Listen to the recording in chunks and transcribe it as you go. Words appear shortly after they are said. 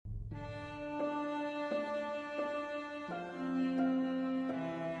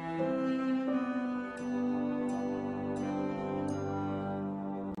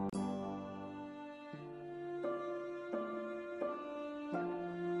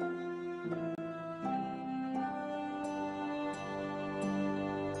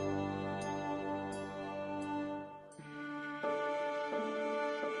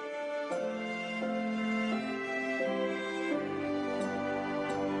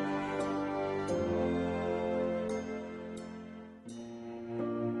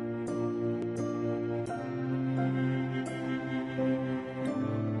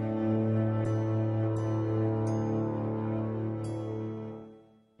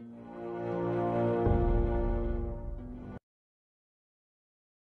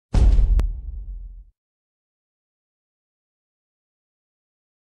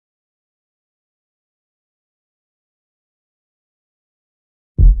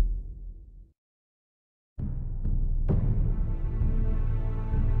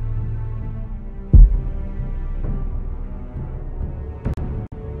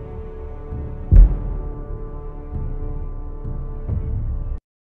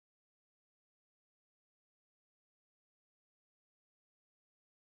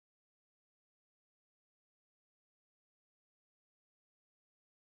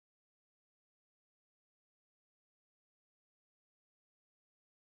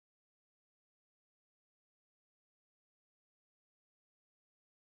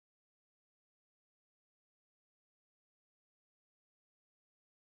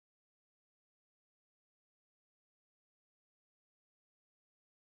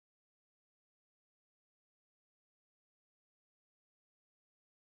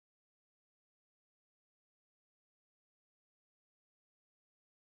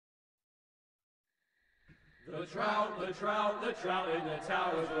The trout in the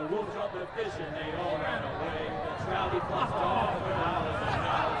towers, the wolf dropped the fish and they all ran away. The trout he fluffed off for hours and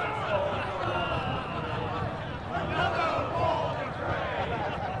hours and another ball to fray.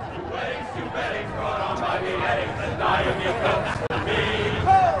 Two weddings brought on by beheadings, and Naomi comes to me.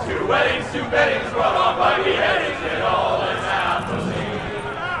 Two weddings brought on by beheadings, and all is happily.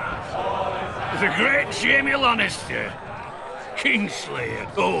 It's a great shame you're honest, sir. Kingslayer,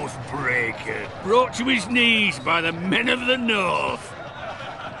 Oathbreaker, brought to his knees by the men of the North.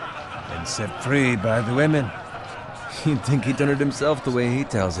 And set free by the women. You'd think he'd done it himself the way he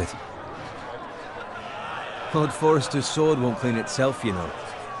tells it. Lord Forrester's sword won't clean itself, you know.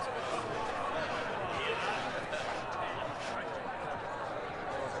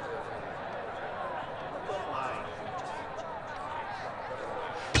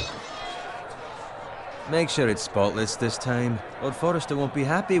 Make sure it's spotless this time. Lord Forrester won't be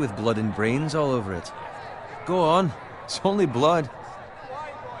happy with blood and brains all over it. Go on. It's only blood.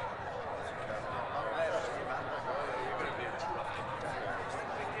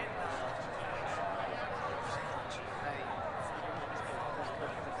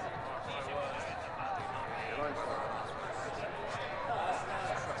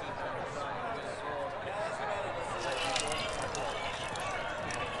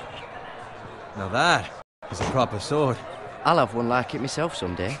 Now that is a proper sword. I'll have one like it myself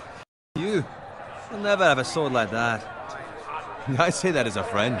someday. You'll never have a sword like that. I say that as a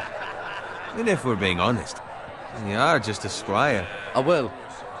friend. And if we're being honest, you are just a squire. I will.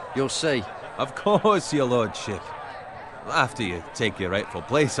 You'll see. Of course, your lordship. After you take your rightful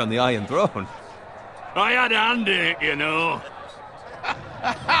place on the Iron Throne. I had a hand in it, you know.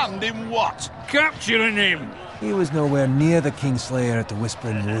 A hand in what? Capturing him. He was nowhere near the Kingslayer at the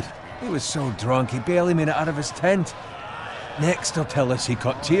Whispering Wood. He was so drunk he barely made it out of his tent. Next he'll tell us he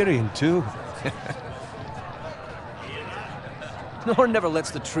caught Tyrion too. Nor never lets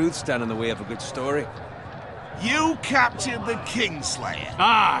the truth stand in the way of a good story. You captured the Kingslayer?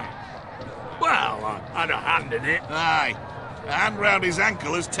 Aye. Well, I had a hand in it. Aye. A hand round his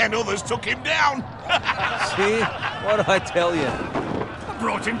ankle as 10 others took him down. See? What do I tell you? I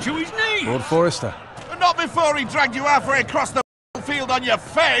brought him to his knees. Lord Forrester. But not before he dragged you halfway across the field on your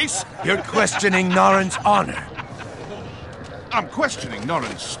face. You're questioning Norrin's honor. I'm questioning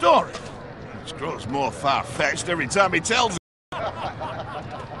Norrin's story, which grows more far-fetched every time he tells it.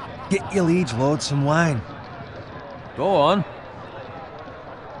 Get your liege lord some wine. Go on.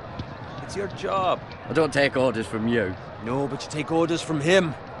 It's your job. I don't take orders from you. No, but you take orders from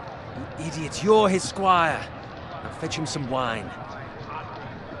him. You idiot, you're his squire. Now fetch him some wine.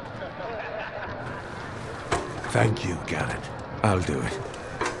 Thank you, Garrett. I'll do it.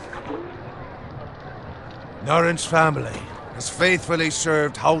 Norrin's family has faithfully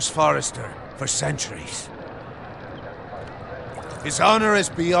served House Forrester for centuries. His honor is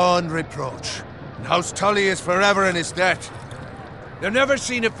beyond reproach, and House Tully is forever in his debt. They've never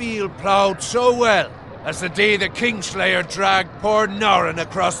seen a field ploughed so well as the day the Kingslayer dragged poor Norrin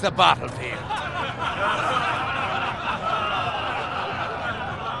across the battlefield.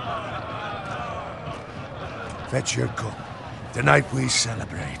 Fetch your cup. Tonight we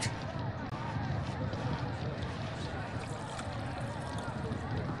celebrate.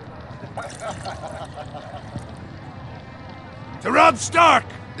 To Robb Stark,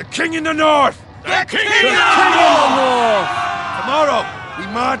 the King in the North! The King in the North! Tomorrow, we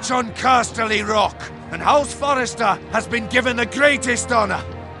march on Casterly Rock, and House Forrester has been given the greatest honor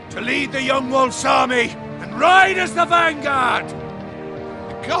to lead the Young Wolf's army and ride as the vanguard!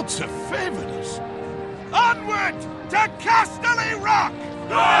 The gods have favored us. Onward to Casterly Rock!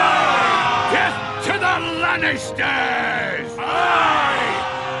 Aye! Death to the Lannisters!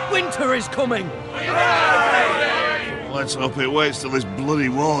 Aye! Winter is coming! Let's hope it waits till this bloody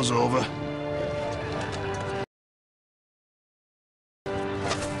war's over.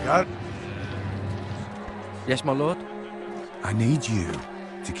 God, Yes, my lord? I need you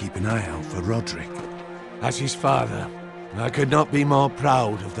to keep an eye out for Roderick. As his father, I could not be more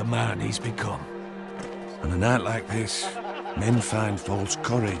proud of the man he's become. On a night like this, men find false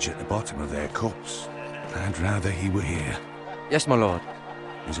courage at the bottom of their cups. I'd rather he were here. Yes, my lord.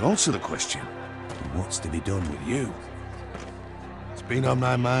 There's also the question of what's to be done with you. It's been on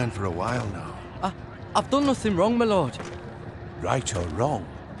my mind for a while now. I've done nothing wrong, my lord. Right or wrong,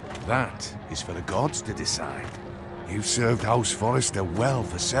 that is for the gods to decide. You've served House Forrester well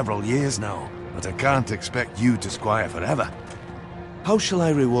for several years now, but I can't expect you to squire forever. How shall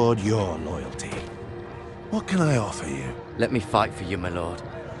I reward your loyalty? What can I offer you? Let me fight for you, my lord.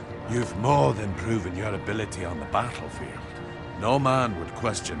 You've more than proven your ability on the battlefield. No man would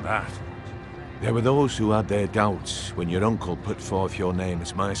question that. There were those who had their doubts when your uncle put forth your name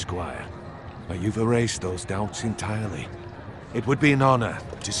as my squire. But you've erased those doubts entirely. It would be an honor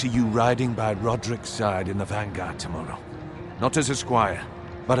to see you riding by Roderick's side in the vanguard tomorrow. Not as a squire,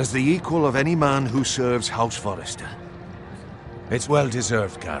 but as the equal of any man who serves House Forrester. It's well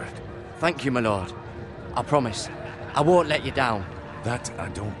deserved, Garrett. Thank you, my lord. I promise. I won't let you down. That I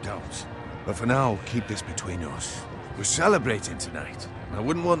don't doubt. But for now, keep this between us. We're celebrating tonight. I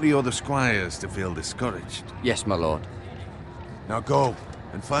wouldn't want the other squires to feel discouraged. Yes, my lord. Now go,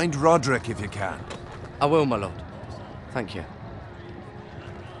 and find Roderick if you can. I will, my lord. Thank you.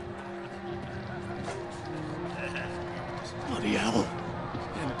 Bloody hell.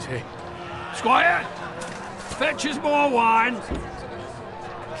 Empty. Squire! Fetch us more wine!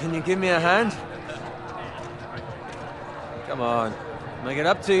 Can you give me a hand? Come on. Make it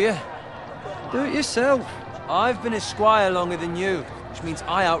up to you. Do it yourself. I've been a squire longer than you, which means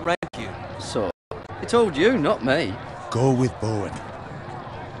I outrank you. So, I told you, not me. Go with Bowen.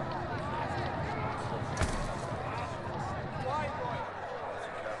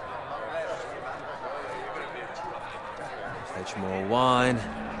 Fetch more wine,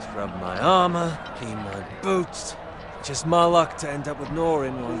 scrub my armor, clean my boots. Just my luck to end up with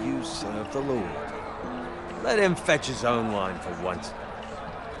Norin while you serve the Lord. Let him fetch his own wine for once.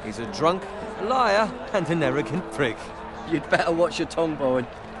 He's a drunk, a liar, and an arrogant prick. You'd better watch your tongue, Bowen.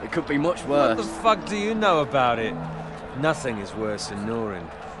 It could be much worse. What the fuck do you know about it? Nothing is worse than Norin.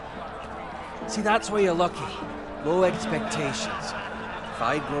 See, that's where you're lucky. Low expectations. If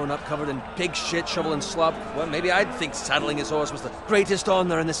I'd grown up covered in pig shit, shovel and slop, well, maybe I'd think saddling his horse was the greatest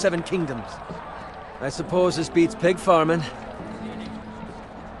honor in the Seven Kingdoms. I suppose this beats pig farming.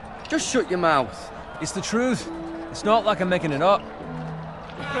 Just shut your mouth. It's the truth. It's not like I'm making it up.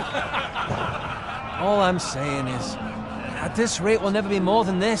 All I'm saying is, at this rate we'll never be more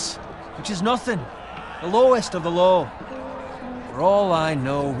than this, which is nothing. The lowest of the low. For all I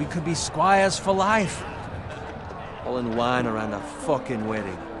know, we could be squires for life. All in wine around a fucking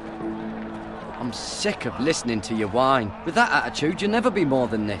wedding. I'm sick of listening to your whine. With that attitude, you'll never be more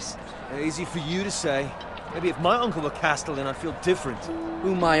than this. Easy for you to say. Maybe if my uncle were Castellan, I'd feel different.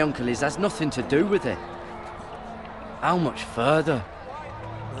 Who my uncle is has nothing to do with it. How much further?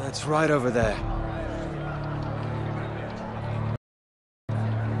 That's right over there.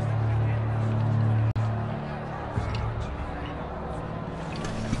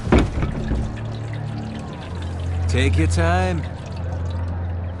 Take your time.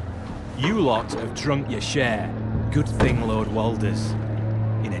 You lot have drunk your share. Good thing Lord Walder's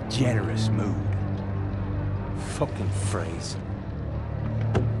in a generous mood. Fucking phrase.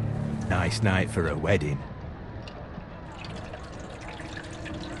 Nice night for a wedding.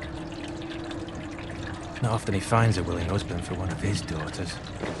 Not often he finds a willing husband for one of his daughters.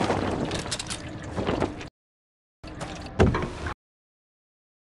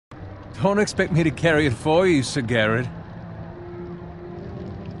 Don't expect me to carry it for you, Sir Garrett.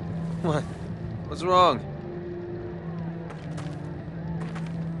 What? What's wrong?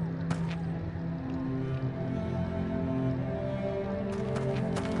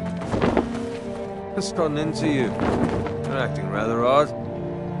 What's gotten into you? You're acting rather odd.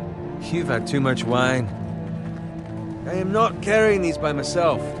 You've had too much wine. I am not carrying these by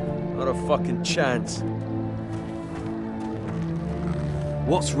myself. Not a fucking chance.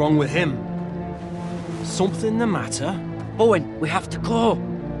 What's wrong with him? Something the matter? Bowen, we have to go.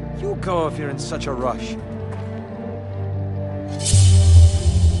 You go if you're in such a rush.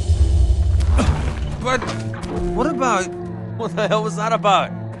 But what about... What the hell was that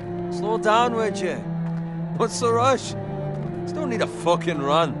about? Slow down, would you? What's the rush? Just don't need a fucking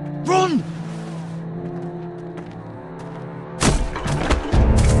run. Run!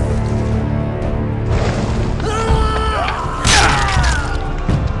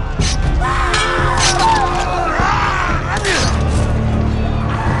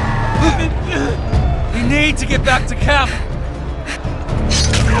 We need to get back to camp.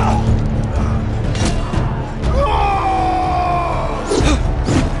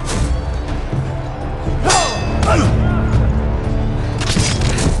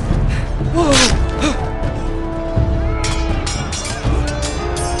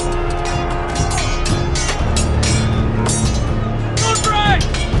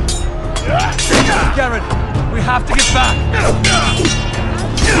 Garrett, we have to get back.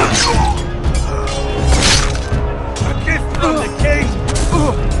 A gift from the king.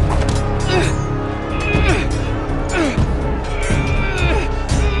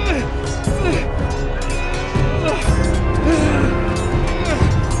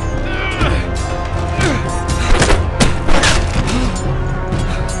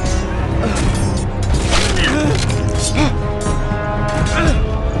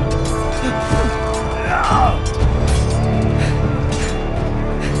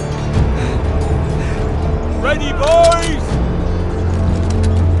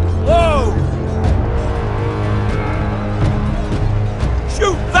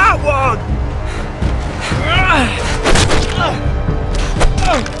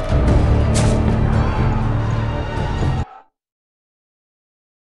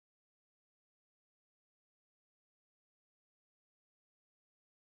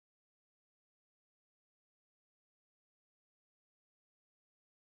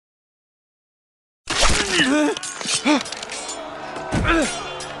 Ready,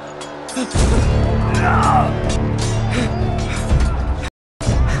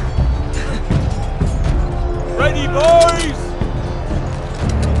 boys!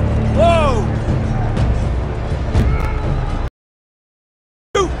 Whoa!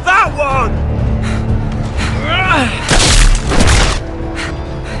 Shoot that one!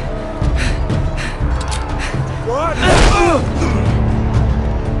 What?